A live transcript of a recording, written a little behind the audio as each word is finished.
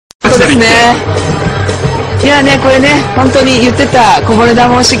形でいって、いやね、これね、本当に言ってたこぼれ球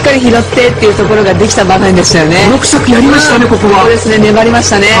をしっかり拾ってっていうところができた場面でしたよね。泥臭くやりましたね、ここは。そうですね、粘りまし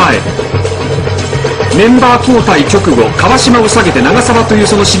たね。はい、メンバー交代直後、川島を下げて長澤という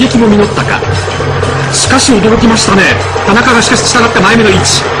その刺激も実ったか。しかし驚きましたね。田中がしかし従って前目の位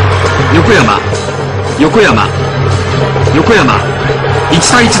置。横山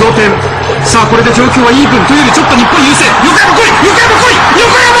1対1同点。さあこれで状況はイーブンというよりちょっと日本優勢。横山来い、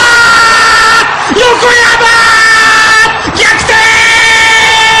逆転、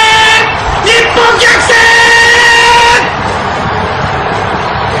日本逆転。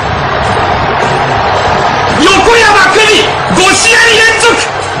横山久美5試合連続、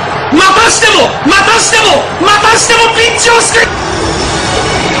またしてもピンチを救い、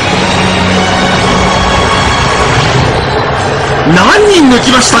何人抜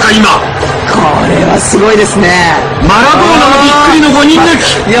きましたか今。これはすごいですね。マラドーナのびっくりの5人抜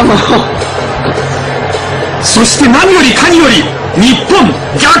き。いやもうそして何よりかにより日本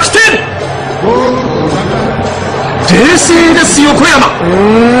逆転。冷静です横山。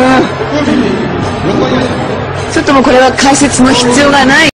ちょっともうこれは解説の必要がない